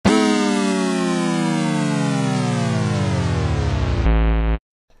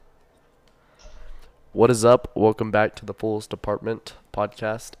What is up? Welcome back to the Fullest Apartment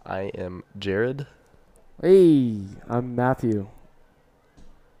podcast. I am Jared. Hey, I'm Matthew.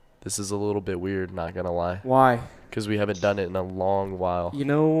 This is a little bit weird, not gonna lie, Why? because we haven't done it in a long while. You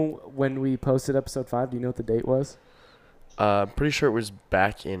know when we posted episode 5, do you know what the date was? I'm pretty sure it was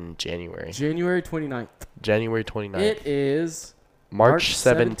back in January. January 29th. January 29th. It is March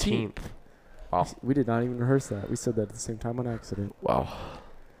 17th. Wow. We did not even rehearse that. We said that at the same time on accident. Wow.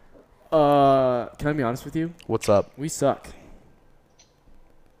 Can I be honest with you? What's up? We suck.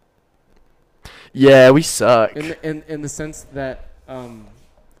 Yeah, we suck. In the sense that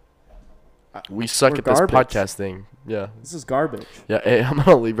We suck we're at this garbage. podcast thing. Yeah. This is garbage. Yeah, hey, I'm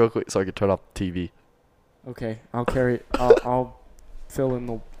gonna leave real quick so I can turn off the TV. Okay, I'll fill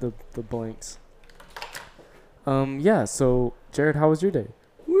in the blanks. Yeah, so Jared, how was your day?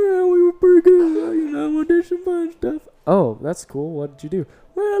 Well, we were pretty good. We did some fun stuff. Oh, that's cool. What did you do?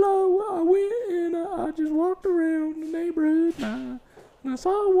 Well, I went and I just walked around the neighborhood and I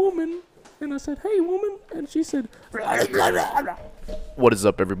saw a woman and I said, "Hey, woman," and she said, What is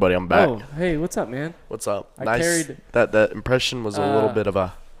up, everybody? I'm back. "Oh, hey, what's up, man?" What's up? I Nice. carried- That impression was a little bit of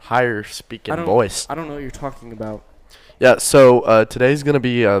a higher speaking I voice. don't know what you're talking about. Yeah, so today's going to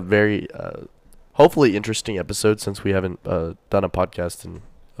be a very, hopefully interesting episode since we haven't done a podcast in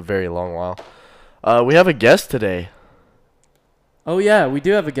a very long while. We have a guest today. Oh yeah, we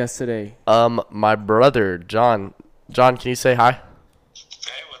do have a guest today. My brother, John. John, can you say hi?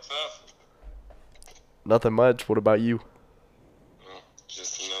 Hey, what's up? Nothing much. What about you?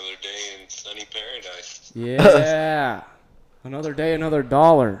 Just another day in sunny paradise. Yeah. Another day, another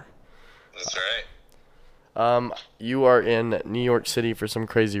dollar. That's right. You are in New York City for some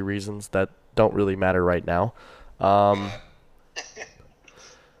crazy reasons that don't really matter right now. I'm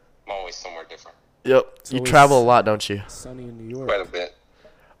always somewhere different. Yep. It's You always travel a lot, don't you? Sunny in New York. Quite a bit.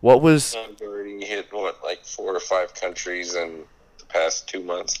 What was... I've already hit, like 4 or 5 countries in the past 2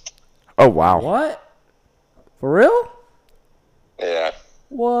 months. Oh, wow. What? For real? Yeah.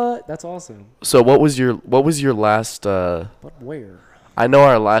 What? That's awesome. So what was your last... But where? I know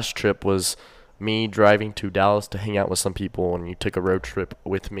our last trip was me driving to Dallas to hang out with some people, and you took a road trip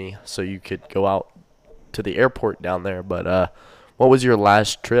with me so you could go out to the airport down there. But what was your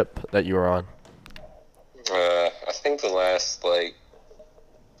last trip that you were on? I think the last,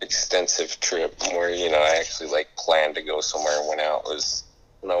 extensive trip where, I actually, planned to go somewhere and went out was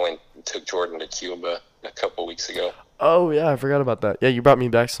when I took Jordan to Cuba a couple weeks ago. Oh, yeah, I forgot about that. Yeah, you brought me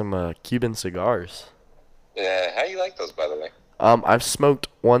back some Cuban cigars. Yeah, how you like those, by the way? I've smoked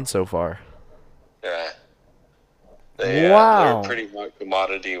one so far. Yeah. Wow. They're a pretty hot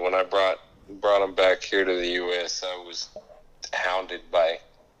commodity. When I brought them back here to the U.S., I was hounded by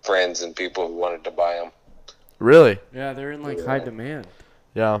friends and people who wanted to buy them. Really? Yeah, they're in high demand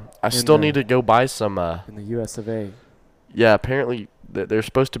Yeah, I still need to go buy some. in the U.S. of A. Yeah, apparently they're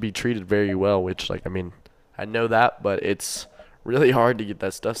supposed to be treated very well, which, I know that, but it's really hard to get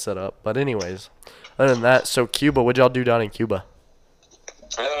that stuff set up. But anyways, other than that, so Cuba, what'd y'all do down in Cuba?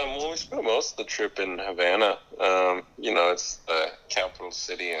 We spent most of the trip in Havana. It's the capital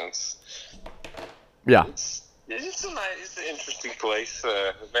city, and Yeah. it's an interesting place.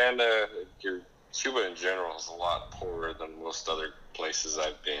 Havana, Cuba in general is a lot poorer than most other places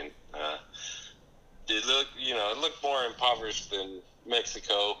I've been. It looked more impoverished than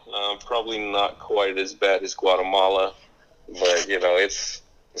Mexico. Probably not quite as bad as Guatemala, but it's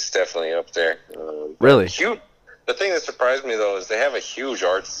definitely up there. Really? The thing that surprised me though is they have a huge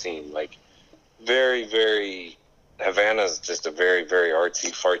art scene. Very, very. Havana's just a very, very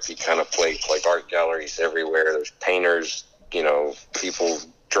artsy fartsy kind of place. Art galleries everywhere. There's painters. People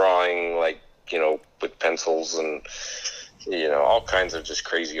drawing with pencils and all kinds of just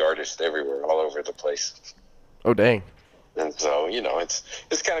crazy artists everywhere, all over the place. Oh, dang. And so,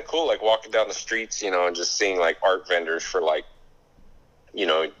 it's kind of cool, walking down the streets, and just seeing, art vendors for,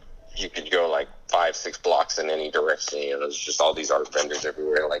 you could go, 5-6 blocks in any direction. There's just all these art vendors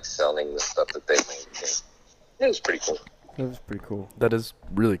everywhere, selling the stuff that they make. It was pretty cool. That was pretty cool. That is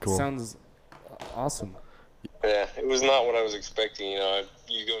really cool. Sounds awesome. Yeah, it was not what I was expecting. You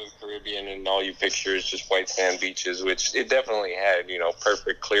go to the Caribbean and all you picture is just white sand beaches, which it definitely had.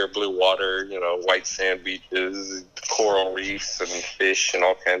 Perfect clear blue water. White sand beaches, coral reefs, and fish, and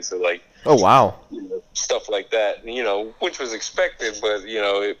all kinds of Oh, wow. stuff like that. Which was expected, but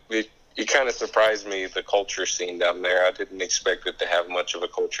it kind of surprised me, the culture scene down there. I didn't expect it to have much of a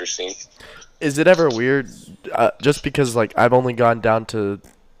culture scene. Is it ever weird, just because, I've only gone down to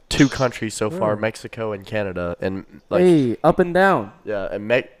 2 countries so far, Mexico and Canada, and, Hey, up and down. yeah,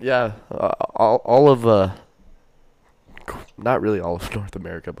 and all of, not really all of North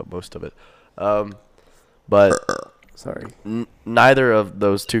America, but most of it. but Sorry. neither of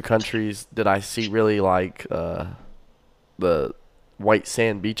those two countries did I see really like the white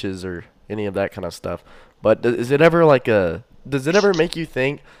sand beaches or any of that kind of stuff. But is it ever like a? Does it ever make you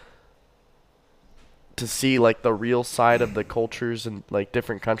think to see like the real side of the cultures in like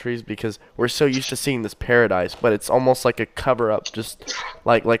different countries, because we're so used to seeing this paradise, but it's almost like a cover up, just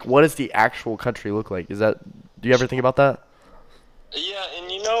like what does the actual country look like? Is that, do you ever think about that? Yeah, and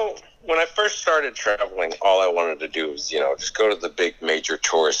when I first started traveling, all I wanted to do was, just go to the big major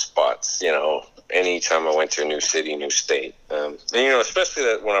tourist spots, anytime I went to a new city, new state. And, especially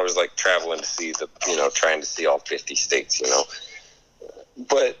that when I was like traveling to see trying to see all 50 states,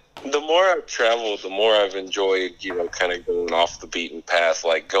 But the more I've traveled, the more I've enjoyed, kind of going off the beaten path,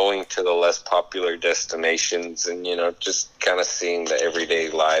 like going to the less popular destinations and, just kind of seeing the everyday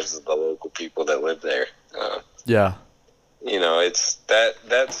lives of the local people that live there. Yeah. It's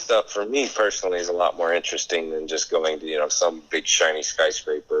that stuff for me personally is a lot more interesting than just going to, some big shiny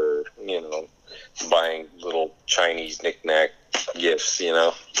skyscraper, buying little Chinese knick-knack gifts,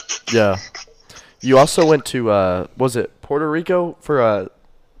 Yeah. You also went to was it Puerto Rico for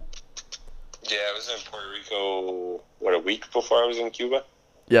Yeah, I was in Puerto Rico, a week before I was in Cuba?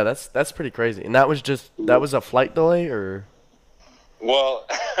 Yeah, that's pretty crazy. And that was a flight delay, or? Well,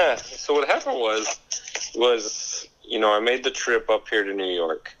 so what happened was I made the trip up here to New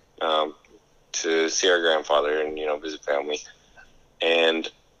York to see our grandfather and, visit family. And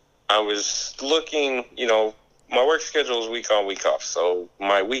I was looking, my work schedule is week on, week off. So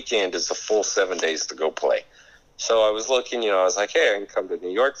my weekend is a full 7 days to go play. So I was looking, I was like, hey, I can come to New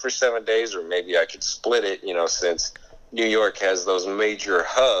York for 7 days, or maybe I could split it, since New York has those major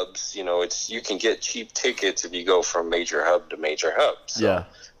hubs, you can get cheap tickets if you go from major hub to major hub. So, Yeah.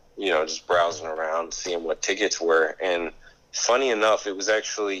 Just browsing around, seeing what tickets were. And funny enough, it was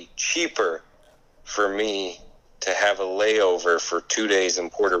actually cheaper for me to have a layover for 2 days in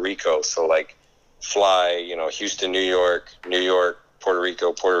Puerto Rico. So like fly, Houston, New York, Puerto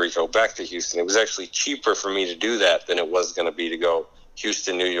Rico, back to Houston. It was actually cheaper for me to do that than it was going to be to go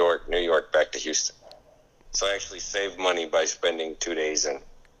Houston, New York, back to Houston. So I actually saved money by spending 2 days in,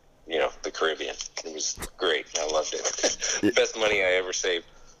 the Caribbean. It was great. I loved it. Best money I ever saved.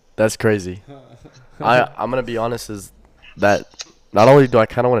 That's crazy. I'm gonna be honest, is that not only do I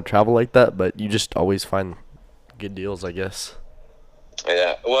kind of want to travel like that, but you just always find good deals, I guess.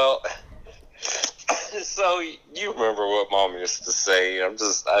 Yeah, well, so you remember what Mom used to say.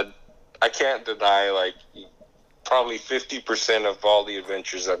 I can't deny, like, probably 50% of all the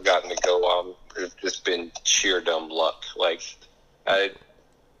adventures I've gotten to go on have just been sheer dumb luck. Like, it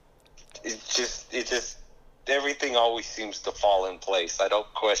just everything always seems to fall in place. I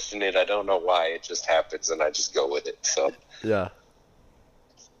don't question it. I don't know why. It just happens, and I just go with it. So Yeah.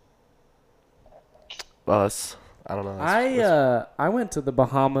 Well, I don't know. I went to the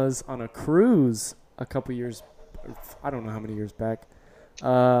Bahamas on a cruise a couple years, I don't know how many years back,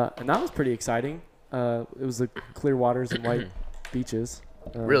 and that was pretty exciting. It was the clear waters and white beaches.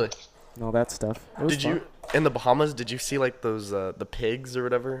 Really? And all that stuff. It was Did fun. you in the Bahamas? Did you see like those the pigs or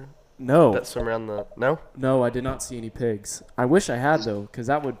whatever No. that swim around the? No. No, I did not see any pigs. I wish I had, though, because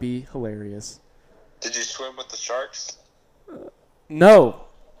that would be hilarious. did you swim with the sharks? No,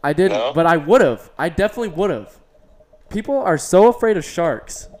 I didn't, No? but I would have. I definitely would have. People are so afraid of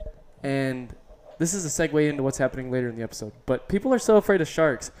sharks, and this is a segue into what's happening later in the episode. But people are so afraid of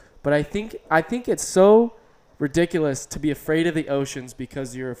sharks, but I think it's so ridiculous to be afraid of the oceans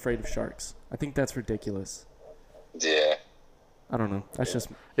because you're afraid of sharks. I think that's ridiculous. Yeah. I don't know. That's just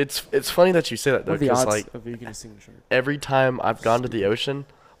It's funny that you say that though, what are the because odds like of you getting seen a shark. every time I've gone to the ocean,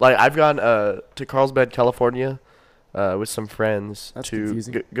 like I've gone to Carlsbad, California, with some friends That's to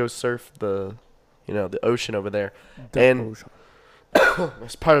confusing. go surf the ocean over there. The And ocean.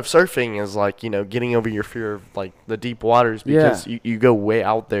 as part of surfing is like getting over your fear of like the deep waters, because you go way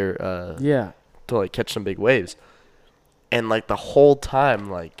out there Yeah. to like catch some big waves, and like the whole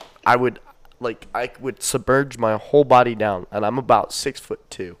time I would submerge my whole body down, and I'm about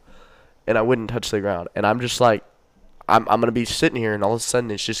 6'2", and I wouldn't touch the ground, and I'm just like I'm gonna be sitting here, and all of a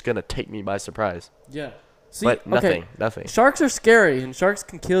sudden it's just gonna take me by surprise. Yeah. See, But nothing. Sharks are scary, and sharks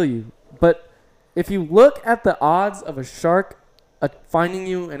can kill you. But if you look at the odds of a shark finding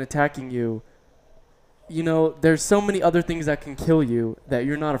you and attacking you, there's so many other things that can kill you that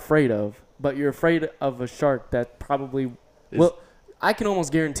you're not afraid of. But you're afraid of a shark that probably I can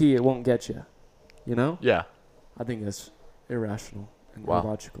almost guarantee it won't get you. Yeah. I think that's irrational and Wow.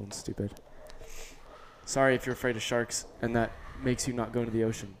 illogical and stupid. Sorry if you're afraid of sharks and that makes you not go into the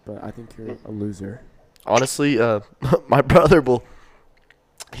ocean, but I think you're a loser. Honestly, my brother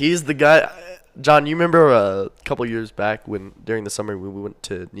he's the guy. John, you remember a couple years back when during the summer we went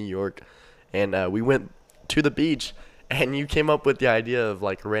to New York, and we went to the beach, and you came up with the idea of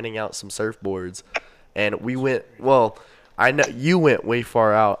like renting out some surfboards, and we went. Well, I know you went way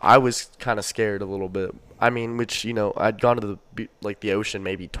far out. I was kind of scared a little bit. I mean, which I'd gone to the ocean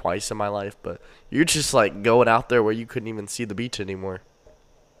maybe twice in my life, but you're just like going out there where you couldn't even see the beach anymore.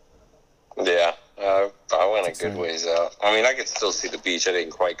 Yeah, I went a That's good exciting. ways out. I mean, I could still see the beach. I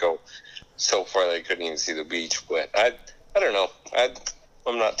didn't quite go so far that I couldn't even see the beach. But I don't know.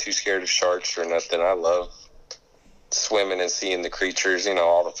 I'm not too scared of sharks or nothing. I love swimming and seeing the creatures,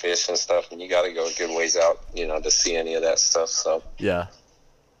 all the fish and stuff. And you got to go a good ways out, to see any of that stuff. So Yeah.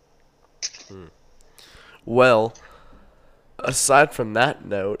 Well, aside from that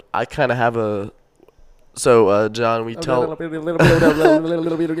note, I kind of have a. So, John, we tell. What?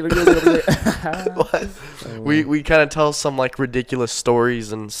 We kind of tell some like ridiculous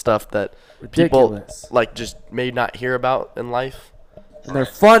stories and stuff that Ridiculous. people like just may not hear about in life, And they're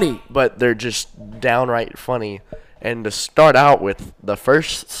funny. but they're just downright funny. And to start out with the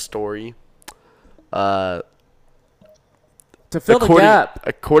first story, To fill the gap.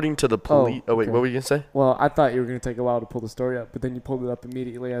 according to the police. Oh, wait, okay. what were you gonna say? Well, I thought you were going to take a while to pull the story up, but then you pulled it up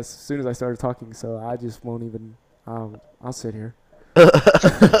immediately as soon as I started talking, so I just won't even. I'll sit here.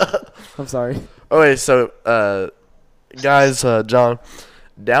 I'm sorry. Okay, so guys, John,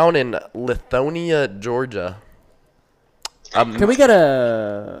 down in Lithonia, Georgia. Can we get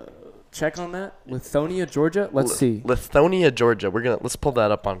a check on that? Lithonia, Georgia? Let's see. Lithonia, Georgia. Let's pull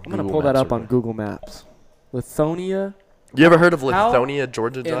that up on I'm Google going to pull that Maps up on Google Maps. Lithonia. You ever heard of How Lithonia,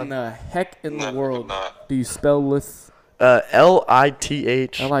 Georgia, In John? the heck in the No, world not. do you spell Lithhonia.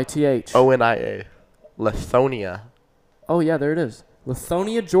 Lithh? Lithonia. Oh, yeah, there it is.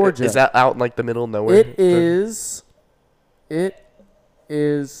 Lithonia, Georgia. Is that out in like the middle of nowhere? It is. It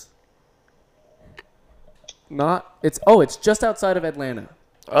is not. It's just outside of Atlanta.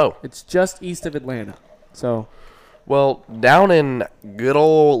 Oh, It's just east of Atlanta. So well, down in good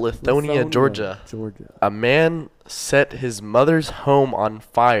old Lithonia, Georgia, Georgia. a man set his mother's home on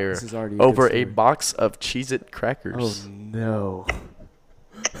fire This is already a good over a story. box of Cheez-It crackers. Oh no.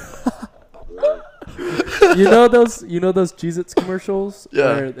 You know those Cheez-Its commercials?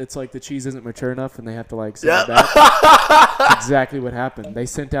 Yeah. Where it's like the cheese isn't mature enough and they have to like send Yeah. it back? That's exactly what happened. They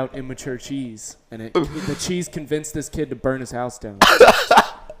sent out immature cheese and the cheese convinced this kid to burn his house down.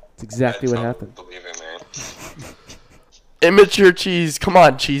 That's exactly what happened. Believe it, man. Immature cheese. Come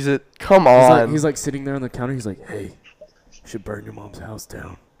on, Cheez-It. Come on. He's like sitting there on the counter. He's like, "Hey, you should burn your mom's house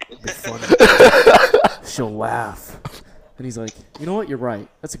down. It'd be funny. She'll laugh." And he's like, "You know what? You're right.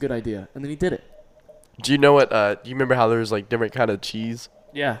 That's a good idea." And then he did it. Do you know what? Do you remember how there was like different kind of cheese?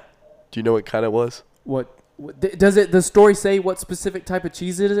 Yeah. Do you know what kind it was? Does it? The story say what specific type of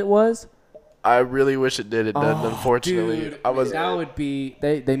cheese it was? I really wish it did. It doesn't. Unfortunately, Dude, I was. that would be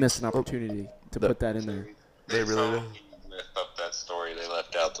they missed an opportunity to put that in there. They really do. Messed up that story. They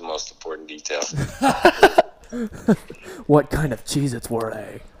left out the most important detail. What kind of Cheez-Its were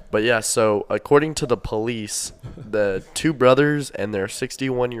they? But yeah, so according to the police, the two brothers and their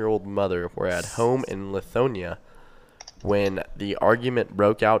 61-year-old mother were at home in Lithonia when the argument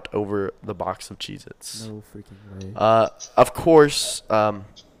broke out over the box of Cheez-Its. No freaking way. Of course,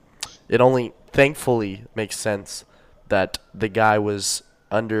 it only thankfully makes sense that the guy was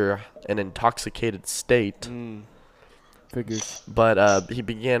under an intoxicated state. Figures. But he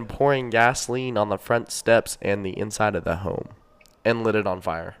began pouring gasoline on the front steps and the inside of the home and lit it on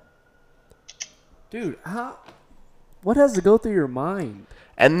fire. Dude, what has to go through your mind?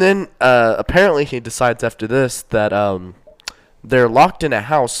 And then apparently he decides after this that they're locked in a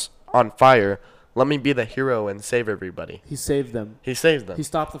house on fire. Let me be the hero and save everybody. He saved them. He saved them. He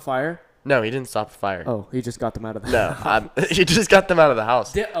stopped the fire? No, he didn't stop the fire. Oh, he just got them out of the No, he just got them out of the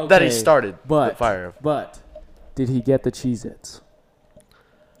house that he Okay, started the but, fire. But did he get the Cheez-Its?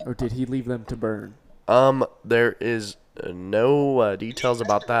 Or did he leave them to burn? There is no details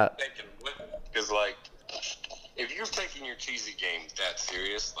about that. Because, like, if you're taking your cheesy game that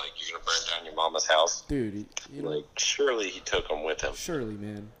serious, like, you're going to burn down your mama's house, Dude, you know, like, surely he took them with him. surely,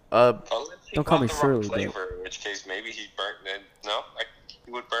 man. Unless he Don't call bought me the wrong Shirley, flavor, in which case maybe he burnt them. No,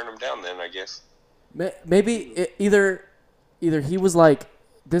 he would burn them down then, I guess. Maybe either he was like,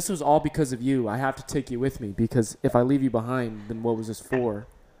 this was all because of you. I have to take you with me because if I leave you behind, then what was this for?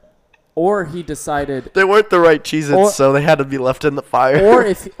 Or he decided, They weren't the right Cheez-Its, so they had to be left in the fire.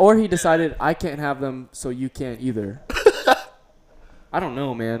 or he decided I can't have them, so you can't either. I don't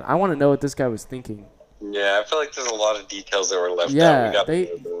know, man. I want to know what this guy was thinking. Yeah, I feel like there's a lot of details that were left out. We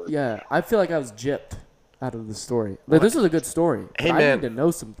got I feel like I was gypped. out of the story. Like, this is a good story. Hey, but I man, need to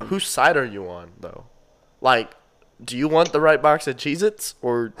know something. Whose side are you on, though? Like, do you want the right box of Cheez-Its,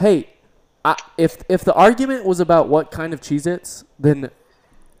 or... Hey, if the argument was about what kind of Cheez-Its, then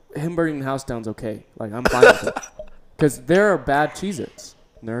him burning the house down's okay. Like, I'm fine with it. Because there are bad Cheez-Its,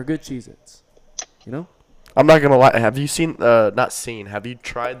 and there are good Cheez-Its. You know? I'm not gonna lie. Have you seen, have you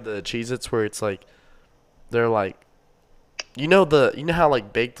tried the Cheez-Its where it's like, they're like, you know how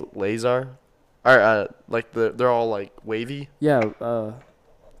like baked Lays are? Or, like they're all like wavy? Yeah,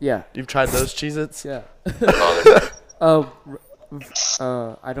 yeah. You've tried those Cheez-Its? Yeah. Oh,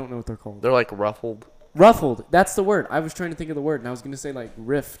 I don't know what they're called. They're like ruffled. Ruffled. That's the word. I was trying to think of the word, and I was going to say like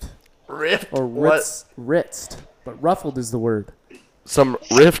rift. Rift? Or ritzed. But ruffled is the word. Some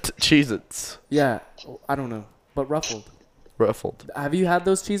rift Cheez-Its. Yeah. I don't know. But ruffled. Ruffled. Have you had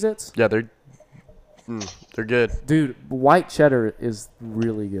those Cheez-Its? Yeah, they're good. Dude, white cheddar is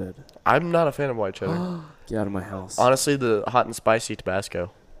really good. I'm not a fan of white cheddar. Get out of my house. Honestly, the hot and spicy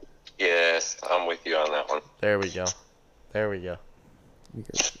Tabasco. yes, I'm with you on that one. There we go. There we go. You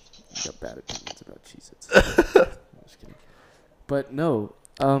got bad opinions about Cheez-Its. I'm just kidding. But no.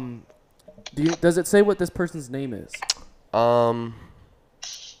 Does it say what this person's name is?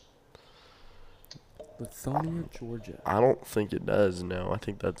 Lithonia, Georgia. I don't think it does. No, I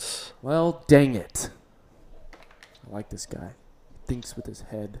think that's. Well, dang it. I like this guy. Thinks with his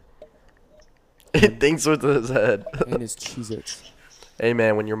head It thinks with his head. and his Cheez-Its. Hey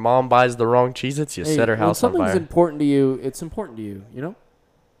man, when your mom buys the wrong Cheez-Its, you set her house on When something's fire. important to you, it's important to you, you know?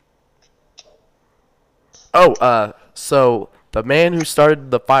 Oh, so the man who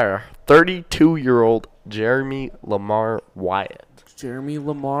started the fire, 32-year-old Jeremy Lamar Wyatt. Jeremy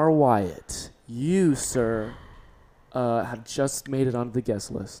Lamar Wyatt. You, sir, have just made it onto the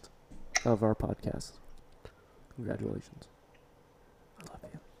guest list of our podcast. Congratulations. I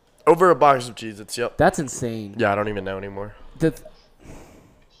love you. Over a box of Cheez-Its, yep. That's insane. Yeah, I don't even know anymore.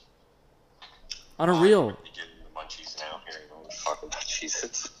 On a real. You're getting the munchies now. Here you go. Talk about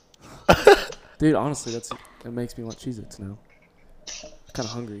Cheez-Its. Dude, honestly, that makes me want Cheez-Its now. Kind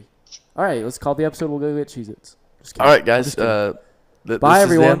of hungry. All right, let's call the episode. We'll go get Cheez-Its. Just kidding. All right, guys. Just kidding. This Bye, is the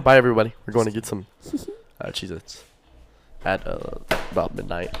everyone. end. Bye, everybody. We're going to get some Cheez-Its at about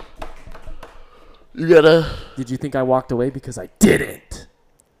midnight. You gotta. Did you think I walked away? Because I didn't.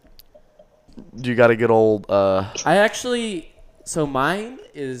 You gotta get old. I actually. So mine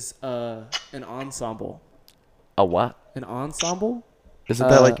is an ensemble. A what? An ensemble? Isn't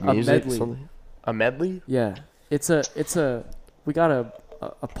that like a music? medley. Something? A medley? Yeah. It's a. We got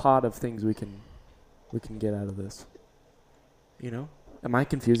a pot of things we can get out of this. You know? Am I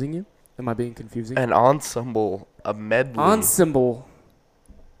confusing you? Am I being confusing? An ensemble. A medley. Ensemble.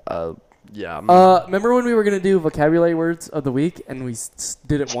 Yeah. Remember when we were gonna do vocabulary words of the week and we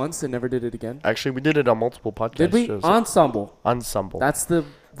did it once and never did it again? Actually, we did it on multiple podcasts. Did we? shows. Ensemble. Ensemble. That's the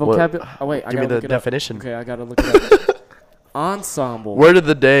vocabulary. Oh wait, I Give me gotta the look it definition. up. Okay, I gotta look it up. Ensemble. Word of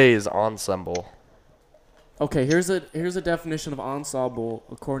the day is ensemble. Okay, here's a definition of ensemble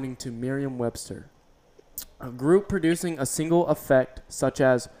according to Merriam-Webster. A group producing a single effect, such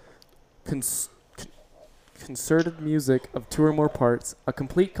as concerted music of two or more parts, a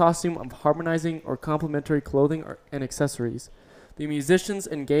complete costume of harmonizing or complementary clothing and accessories. The musicians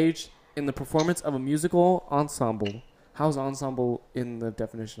engaged in the performance of a musical ensemble. How's ensemble in the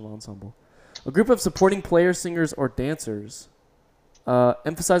definition of ensemble? A group of supporting players, singers, or dancers,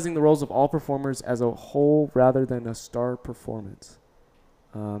 emphasizing the roles of all performers as a whole rather than a star performance.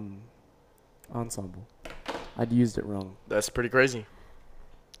 Ensemble. I'd used it wrong. That's pretty crazy.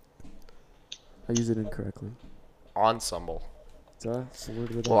 I used it incorrectly. Ensemble. It's the word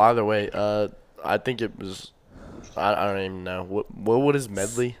of the day. Well, either way, I think it was. I don't even know. What is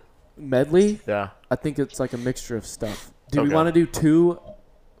medley? Medley? Yeah. I think it's like a mixture of stuff. Do we Okay. want to do 2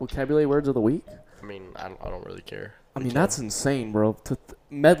 vocabulary words of the week? I mean, I don't really care. I mean, that's insane, bro.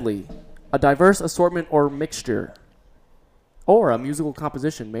 Medley. A diverse assortment or mixture. Or a musical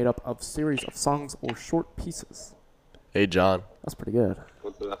composition made up of series of songs or short pieces. Hey, John. That's pretty good.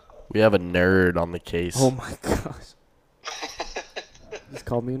 What's that? We have a nerd on the case. Oh my gosh. Just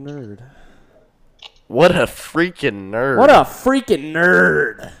called me a nerd. What a freaking nerd. What a freaking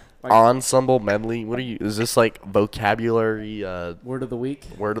nerd. Like, ensemble medley. What are you? Is this like vocabulary? word of the week?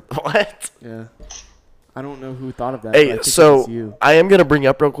 Word. What? Yeah. I don't know who thought of that. but I Hey, think so it's you. I am gonna bring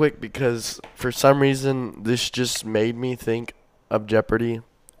up real quick because for some reason this just made me think of Jeopardy,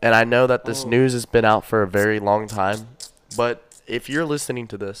 and I know that this news has been out for a very long time. But if you're listening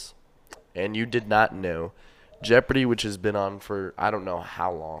to this and you did not know, Jeopardy, which has been on for I don't know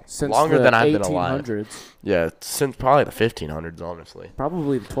how long. Since Longer the than I've been alive. 1800s. Yeah, since probably the 1500s, honestly.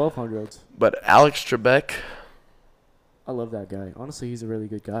 Probably the 1200s. But Alex Trebek, I love that guy. Honestly, he's a really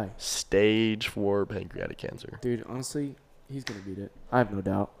good guy. stage 4 pancreatic cancer. Dude, honestly, he's going to beat it. I have no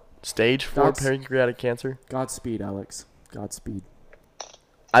doubt. Stage 4 God's- pancreatic cancer? Godspeed, Alex. Godspeed.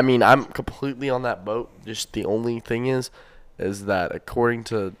 I mean, I'm completely on that boat. Just the only thing is that according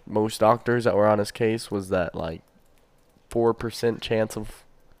to most doctors that were on his case, was that like 4% chance of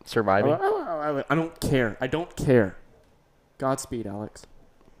surviving. I don't care. I don't care. Godspeed, Alex.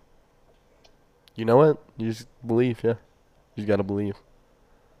 You know what? You just believe, yeah. You just gotta believe.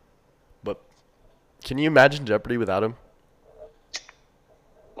 But can you imagine Jeopardy without him?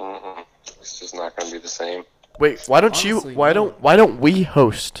 Mm-mm. It's just not going to be the same. Wait, why don't Honestly, you? Why no. don't we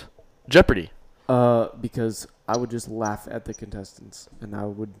host Jeopardy? Because I would just laugh at the contestants and I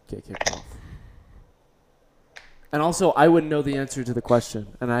would get kicked off. And also, I wouldn't know the answer to the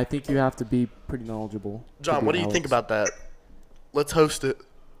question, and I think you have to be pretty knowledgeable. to John, what do you think Alex. about that? Let's host it.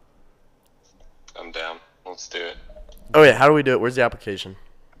 I'm down. Let's do it. Oh yeah, how do we do it? Where's the application?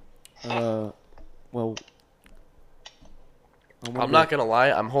 Well, I'm not gonna lie.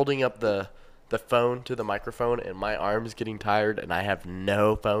 I'm holding up the phone to the microphone, and my arm's getting tired, and I have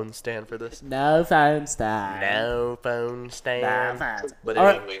no phone stand for this. No phone style. No phone stand. But All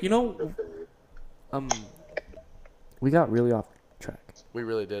anyway, right, you know, we got really off track. we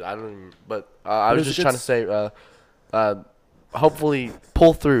really did. I don't even. But I was it's a just good trying to say. Hopefully,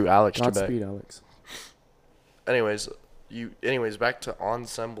 pull through, Alex Trebek. Godspeed, Alex. Anyways, back to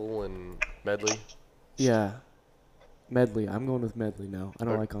ensemble and medley. Yeah, medley. I'm going with medley now. I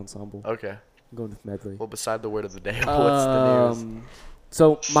don't Okay. like ensemble. Okay. I'm going with medley. Well, beside the word of the day, what's the news?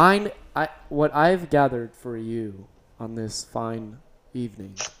 So what I've gathered for you on this fine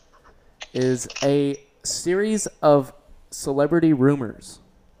evening is a series of celebrity rumors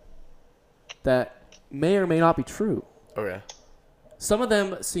that may or may not be true. Okay. Some of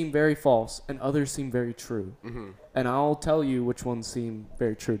them seem very false, and others seem very true. Mm-hmm. And I'll tell you which ones seem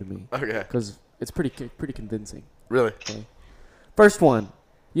very true to me, Okay. because it's pretty convincing. Really? Okay. First one,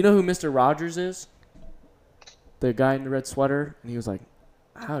 you know who Mr. Rogers is? The guy in the red sweater, and he was like,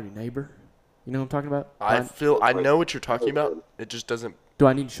 "Howdy, neighbor." You know what I'm talking about? I know what you're talking about. It just doesn't. Do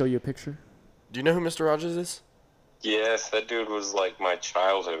I need to show you a picture? Do you know who Mr. Rogers is? Yes, that dude was like my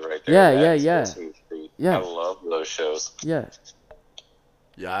childhood right there. Yeah. Yeah. I love those shows. Yeah.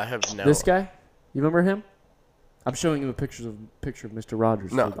 Yeah, I have no. This guy? You remember him? I'm showing him a picture of Mr.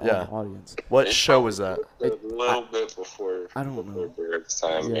 Rogers No, for all yeah. the audience. What show was that? A little bit before. I don't know. Bird's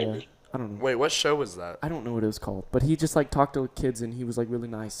time, Yeah. maybe. I don't know. Wait, what show was that? I don't know what it was called, but he just like talked to kids and he was like really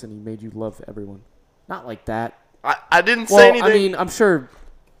nice and he made you love everyone. Not like that. I didn't say Well, anything. I mean, I'm sure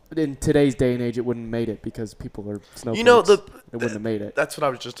in today's day and age it wouldn't have made it because people are snowflakes. You know, it wouldn't have made it. That's what I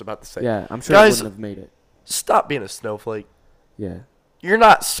was just about to say. Yeah, I'm sure Guys- it wouldn't have made it. Stop being a snowflake. Yeah. You're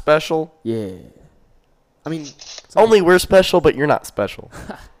not special. Yeah. I mean, Only we're special, but you're not special.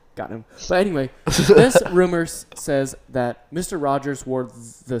 got him. But anyway, this rumor says that Mr. Rogers wore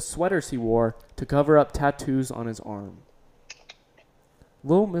the sweaters he wore to cover up tattoos on his arm.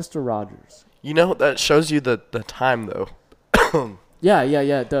 Little Mr. Rogers. You know, that shows you the time, though. Yeah,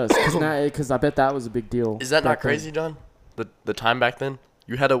 it does. Because I bet that was a big deal. Is that not back then. crazy, John? The time back then?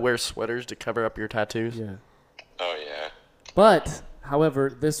 You had to wear sweaters to cover up your tattoos? Yeah. Oh, yeah. But, however,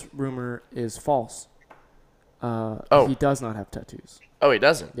 this rumor is false. He does not have tattoos. Oh, he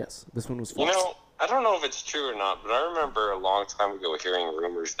doesn't? Yes, this one was You false. know, I don't know if it's true or not, but I remember a long time ago hearing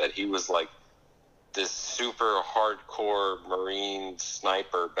rumors that he was like this super hardcore Marine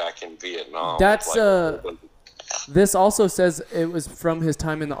sniper back in Vietnam. That's, like, This also says it was from his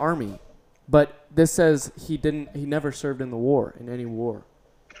time in the army, but this says he never served in the war, in any war.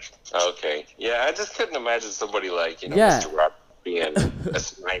 Okay. Yeah, I just couldn't imagine somebody like, Yeah. Mr. Rob being a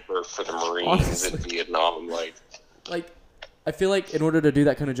sniper for the Marines Honestly. in Vietnam. Like, I feel like in order to do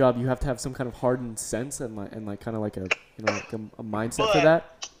that kind of job, you have to have some kind of hardened sense and kind of like a a mindset for But-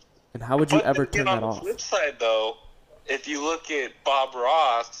 that. And how would you But ever then turn on that the off? flip side, though, if you look at Bob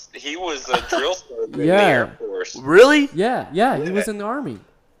Ross, he was a drill sergeant in the Yeah. Air Force. Really? Yeah, he was in the army.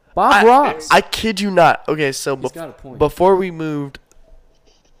 Bob Ross. I kid you not. Okay, so He's got a point. before we moved,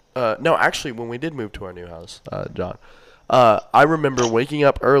 no, actually, when we did move to our new house, John, I remember waking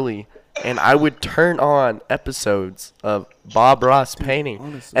up early, and I would turn on episodes of Bob Ross painting,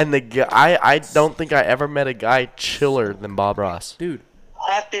 honestly. and the guy, I don't think I ever met a guy chiller than Bob Ross. Dude.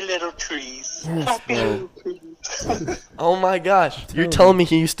 Happy little trees. Yes, Happy bro. little trees. Oh my Gosh, you're Totally. telling me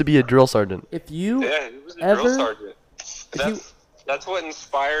he used to be a drill sergeant? If you Yeah, he was a Ever- drill sergeant. you- That's what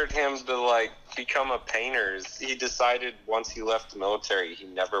inspired him to like become a painter. He decided once he left the military, he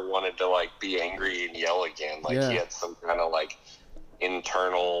never wanted to like be angry and yell again. Like he had some kind of like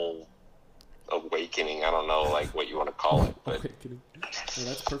internal awakening. I don't know, like what you want to call it, but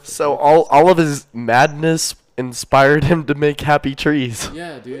that's perfect. So all of his madness inspired him to make happy trees.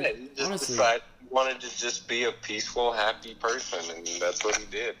 Yeah, dude. Yeah, he just Honestly, decided he wanted to just be a peaceful, happy person, and that's what he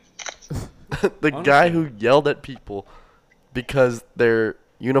did. The guy who yelled at people because their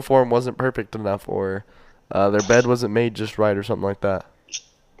uniform wasn't perfect enough or their bed wasn't made just right or something like that.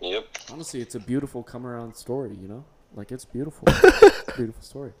 Yep. honestly, it's a beautiful come around story. You know, like it's beautiful. Beautiful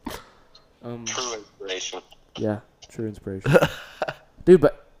story. True inspiration. Yeah, true inspiration. Dude,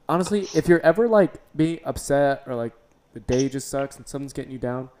 but honestly, if you're ever like being upset or like the day just sucks and something's getting you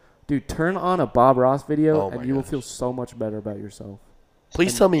down, dude, turn on a Bob Ross video and you will feel so much better about yourself.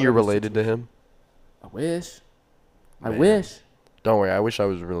 Please tell me you're related to him. I wish. Man. I wish. Don't worry, I wish I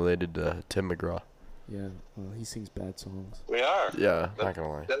was related to Tim McGraw. Yeah, well, he sings bad songs. We are. Yeah, not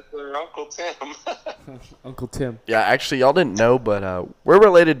gonna lie. That's our Uncle Tim. Uncle Tim. Yeah, actually, y'all didn't know, but we're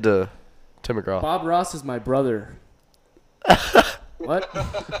related to Tim McGraw. Bob Ross is my brother. What?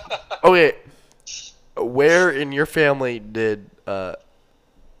 Okay, where in your family did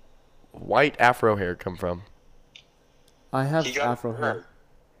white afro hair come from? I have He got afro hair. perm.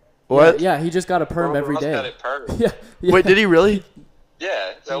 What? Yeah, he just got a perm every Ross day. got it permed. Yeah, yeah. Wait, did he really?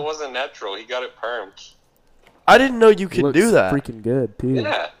 Yeah, that wasn't natural. He got it permed. I didn't know you could Looks do that. freaking good, too.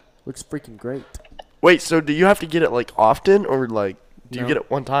 Yeah. Looks freaking great. Wait, so do you have to get it like often or like do you No. get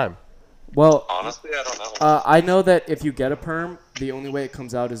it one time? Well, Honestly, I don't know. I know that if you get a perm, the only way it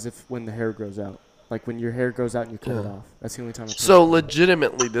comes out is if when the hair grows out. Like when your hair grows out and you cut it off. That's the only time. So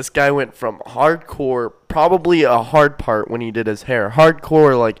legitimately, this guy went from hardcore, probably a hard part when he did his hair,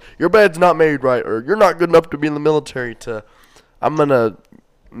 hardcore like your bed's not made right or you're not good enough to be in the military, to I'm gonna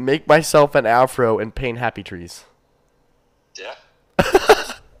make myself an afro and paint happy trees. Yeah. Can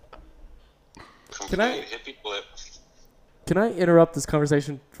I- Complete hippie flip. Can I interrupt this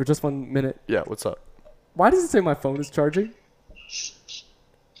conversation for just 1 minute? Yeah, what's up? Why does it say my phone is charging?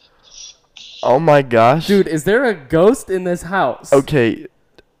 Oh my gosh. Dude, is there a ghost in this house? Okay,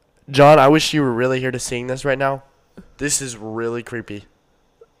 John, I wish you were really here to seeing this right now. This is really creepy.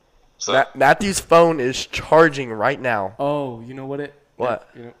 So, Matthew's phone is charging right now. Oh, you know what it? What?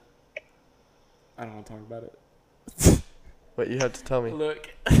 You know, I don't want to talk about it. What you have to tell me? Look.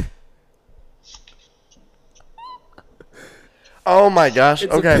 Oh my gosh.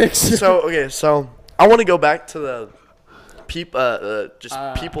 It's a Okay. picture. So I want to go back to the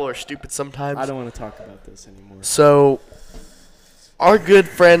people are stupid sometimes. I don't want to talk about this anymore. So our good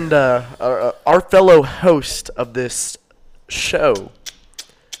friend our fellow host of this show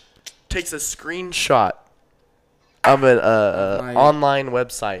takes a screenshot of an online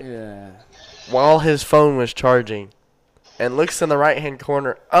website Yeah. while his phone was charging and looks in the right-hand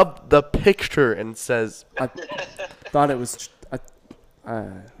corner of the picture and says, I thought it was. I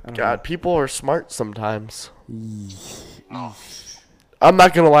don't God, people are smart sometimes. know. I'm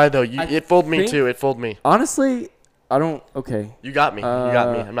not going to lie, though. I It fooled me, think- too. It fooled me. Honestly, I don't. Okay. You got me. You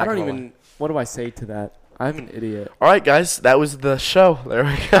got me. I'm not I don't going to even. What do I say to that? I'm an idiot. All right, guys. That was the show. There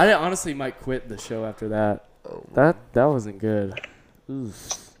we go. I honestly might quit the show after that. That wasn't good.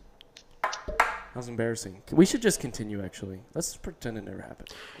 Oof. That was embarrassing. We should just continue, actually. Let's pretend it never happened.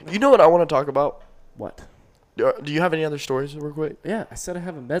 You know what I want to talk about? What? Do you have any other stories real quick? Yeah, I said I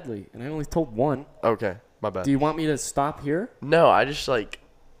have a medley, and I only told one. Okay. My bad. Do you want me to stop here? No, I just, like...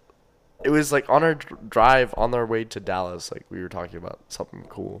 It was, like, on our drive on our way to Dallas. Like, we were talking about something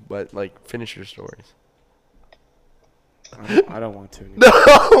cool. But, like, finish your stories. I don't want to anymore.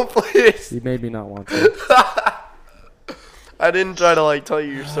 No, please. You made me not want to. I didn't try to, like, tell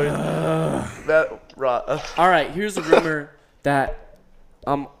you your story. All right, here's a rumor that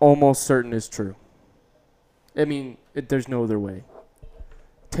I'm almost certain is true. I mean, there's no other way.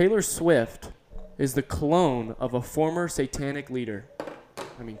 Taylor Swift is the clone of a former satanic leader.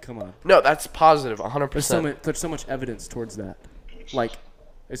 I mean, come on. No, that's positive, 100%. There's so much evidence towards that. Like,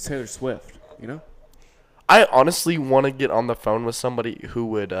 it's Taylor Swift, you know? I honestly want to get on the phone with somebody who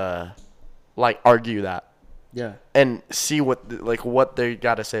would, like, argue that. Yeah. And see what they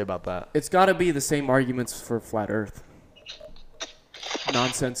got to say about that. It's got to be the same arguments for flat Earth.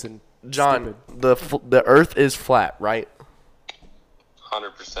 Nonsense and John, stupid. the Earth is flat, right?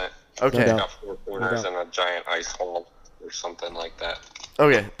 100%. Okay. No It's doubt. got four corners doubt. and a giant ice hole or something like that.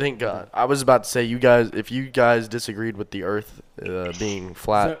 Okay, thank God. I was about to say, if you guys disagreed with the Earth being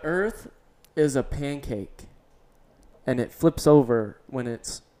flat. The Earth is a pancake, and it flips over when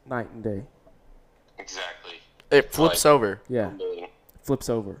it's night and day. Exactly. It flips Like- over. Yeah. Unbelievable. flips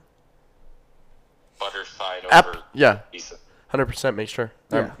over. Butter side over. Yeah, Pizza. 100% make sure.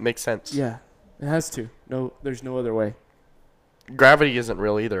 Yeah. That makes sense. Yeah, it has to. No, there's no other way. Gravity isn't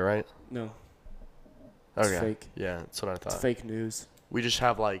real either, right? No, it's Okay. fake. Yeah, that's what I It's thought. fake news. We just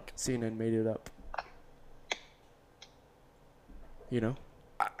have like CNN made it up. You know?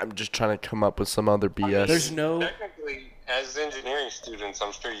 I'm just trying to come up with some other BS. There's no. Technically, as engineering students,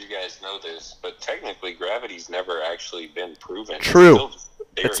 I'm sure you guys know this, but technically, gravity's never actually been proven. True. It's still just a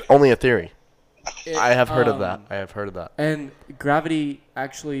theory. It's only a theory. It, I have heard of that. I have heard of that. And gravity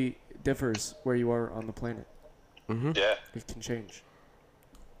actually differs where you are on the planet. Mm-hmm. Yeah. It can change.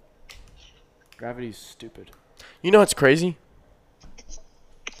 Gravity's stupid. You know what's crazy?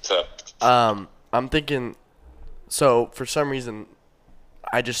 So, I'm thinking. So for some reason,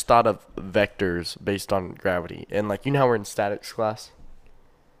 I just thought of vectors based on gravity, and like you know how we're in statics class.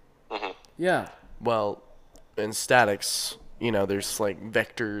 Yeah. Well, in statics, you know, there's like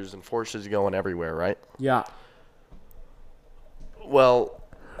vectors and forces going everywhere, right? Yeah. Well,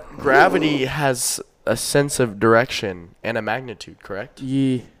 gravity has a sense of direction and a magnitude, correct?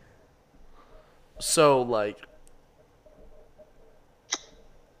 Yeah. So, like,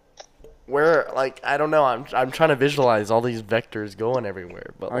 where, like, I don't know. I'm trying to visualize all these vectors going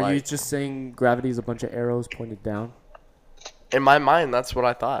everywhere, but Are like, you just saying gravity's a bunch of arrows pointed down? in my mind, that's what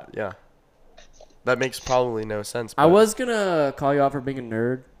I thought. Yeah, that makes probably no sense. I but- was gonna call you out for being a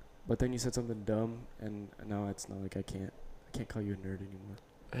nerd, but then you said something dumb, and now it's not like I can't call you a nerd anymore.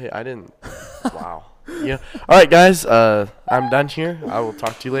 Hey, I didn't. Wow. Yeah. All right, guys. I'm done here. I will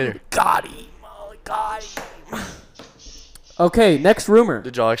talk to you later. Got him. Oh, got him. Okay, next rumor.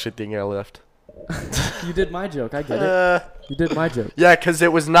 Did y'all actually think I left? You did my joke. I get it. You did my joke. Yeah, because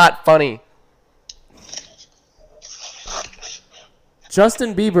it was not funny.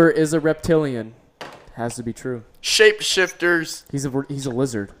 Justin Bieber is a reptilian. Has to be true. Shapeshifters. He's a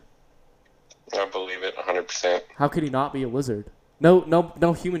lizard. I believe it 100%. How could he not be a lizard?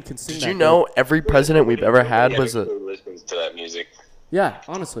 No human can sing Did that you good. know every president we've ever had was a? Who listens to that music? Yeah,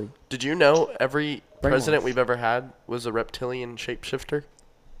 honestly. Did you know every president Brainwash. we've ever had was a reptilian shapeshifter?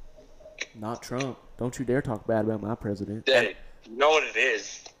 Not Trump. Don't you dare talk bad about my president. Hey, you know what it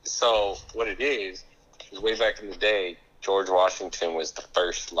is? So, what it is way back in the day, George Washington was the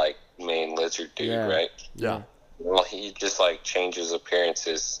first, like, main lizard dude, Yeah. right? Yeah. Well, he just, like, changes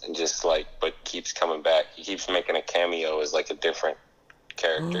appearances and just, like, but keeps coming back. He keeps making a cameo as, like, a different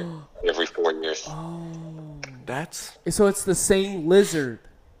character every 4 years. That's So it's the same lizard.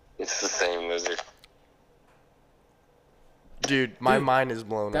 It's the same lizard. dude. My Dude, mind is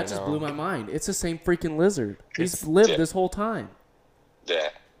blown. That right just now. blew my mind. It's the same freaking lizard. He's It's- lived yeah. this whole time. Yeah.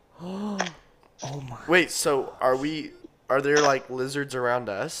 Oh my. Wait, so are we? Are there like lizards around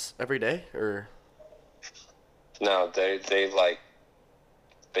us every day, or? No,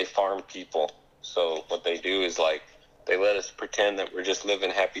 they farm people. So what they do is like they let us pretend that we're just living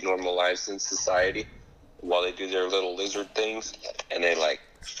happy normal lives in society while they do their little lizard things, and they like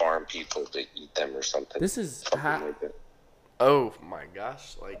farm people to eat them or something. This is. Something like that. Oh my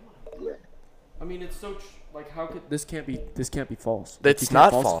gosh! Like Yeah. I mean, it's so like how could this can't be false? Like, you that's can't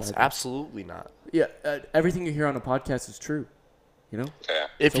not falsify false. this. Absolutely not. Yeah, everything you hear on a podcast is true. You know. Yeah.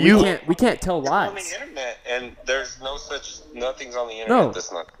 If So you we can't tell On the lies. internet, and there's nothing's on the internet No,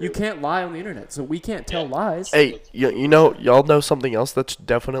 that's not you true. can't lie on the internet. So we can't tell lies. hey, you know, y'all know something else that's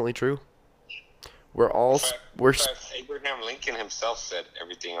definitely true. We're all In fact, Abraham Lincoln himself said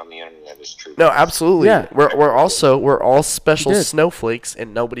everything on the internet is true. no, absolutely. Yeah. We're all special He did. snowflakes,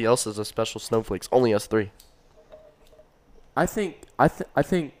 and nobody else is a special snowflakes. Only us three. I think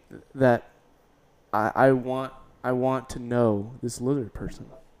that I want to know this lizard person.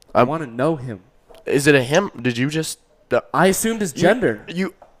 I Um, want to know him. Is it a him? Did you just? I assumed his gender.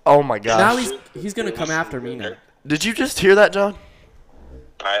 You. Oh my gosh. Now he's gonna come after me now. Did you just hear that, John?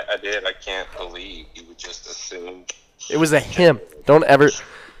 I did. I can't believe you would just assume. It was a him. Don't ever.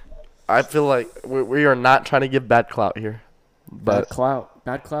 I feel like we are not trying to give bad clout here, Bad but clout.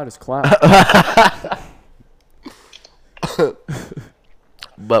 Bad clout is clout.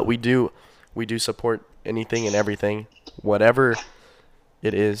 but we do support anything and everything, whatever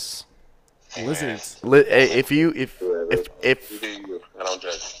it is. Lizards. If You do you. I don't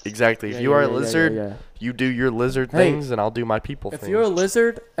judge. exactly, if Yeah, you yeah, are a yeah, yeah, lizard, yeah. you do your lizard Hey, things, and I'll do my people If things. you're a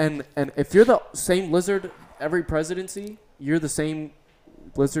lizard and if you're the same lizard every presidency, you're the same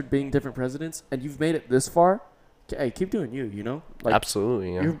lizard being different presidents, and you've made it this far. Hey, keep doing you. You know, like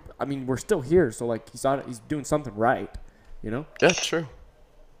Absolutely, yeah. I mean, we're still here, so like he's doing something right. You know, Yeah, true.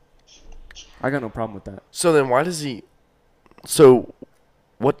 I got no problem with that. So then why does he? So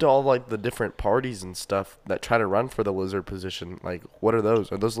what do all like the different parties and stuff that try to run for the lizard position? Like, what are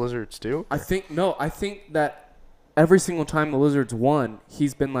those? Are those lizards too? I think that every single time the Lizards won,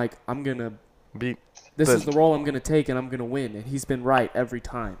 he's been like, this is the role I'm gonna take and I'm gonna win, and he's been right every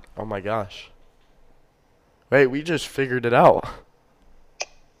time. Oh my gosh. Wait, we just figured it out.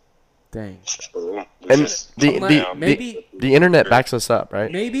 Dang. And the internet backs us up, right?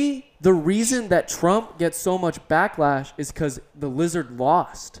 Maybe the reason that Trump gets so much backlash is because the Lizard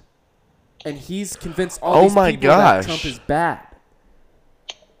lost, and he's convinced all these people that Trump is bad.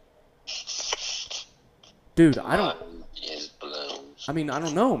 Dude, I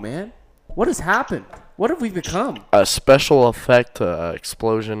don't know, man. What has happened? What have we become? A special effect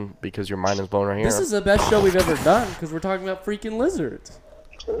explosion because your mind is blown right here. This is the best show we've ever done because we're talking about freaking lizards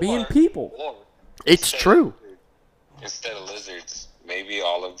being people. It's true. Instead of lizards, maybe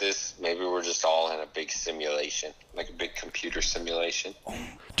all of this, maybe we're just all in a big simulation, like a big computer simulation.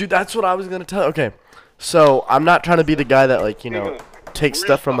 Dude, that's what I was going to tell. Okay, so I'm not trying to be the guy that, like, you know, takes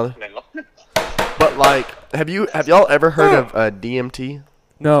stuff from other... But, like, have y'all ever heard of DMT?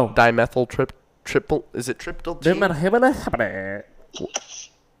 No. Is it triple T?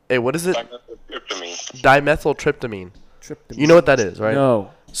 Hey, what is it? Dimethyltryptamine. You know what that is, right?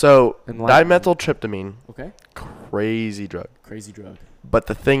 No. So, dimethyltryptamine. Okay. Crazy drug. Crazy drug. But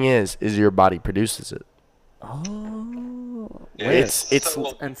the thing is your body produces it. Oh. Yeah,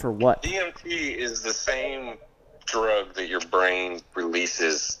 And for what? DMT is the same drug that your brain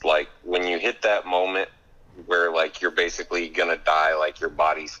releases, like, when you hit that moment where, like, you're basically gonna die, like, your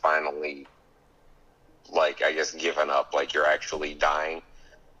body's finally, like, I guess, given up, like, you're actually dying.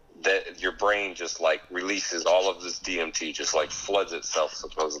 That your brain just, like, releases all of this DMT, just, like, floods itself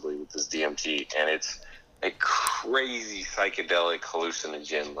supposedly with this DMT, and it's a crazy psychedelic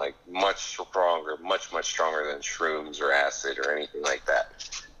hallucinogen, like, much stronger than shrooms or acid or anything like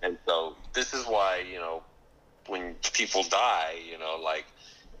that. And so this is why, you know, when people die, you know, like,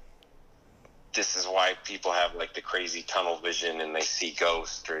 this is why people have, like, the crazy tunnel vision and they see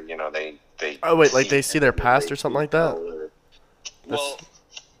ghosts, or, you know, they oh wait, like they see their past or something like that? Well,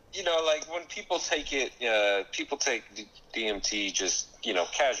 you know, like, when people take people take DMT just, you know,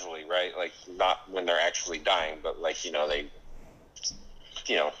 casually, right? Like, not when they're actually dying, but, like, you know, they,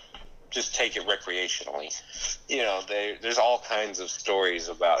 you know, just take it recreationally. You know, there's all kinds of stories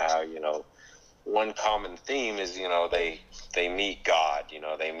about how, you know, one common theme is, you know, they meet God, you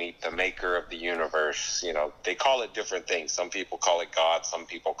know, they meet the maker of the universe, you know, they call it different things. Some people call it God, some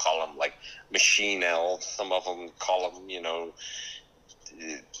people call them, like, machine elves, some of them call them, you know,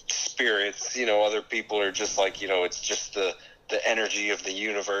 spirits, you know, other people are just like, you know, it's just the energy of the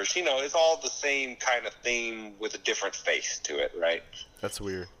universe, you know, it's all the same kind of theme with a different face to it, right? That's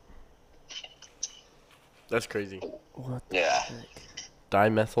weird. That's crazy. What the heck?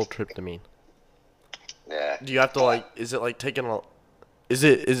 Dimethyltryptamine. Yeah. Do you have to, like, is it like taking a, is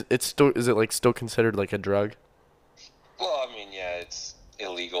it like still considered like a drug? Well, I mean, yeah, it's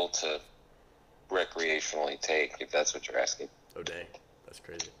illegal to recreationally take, if that's what you're asking. Oh dang, that's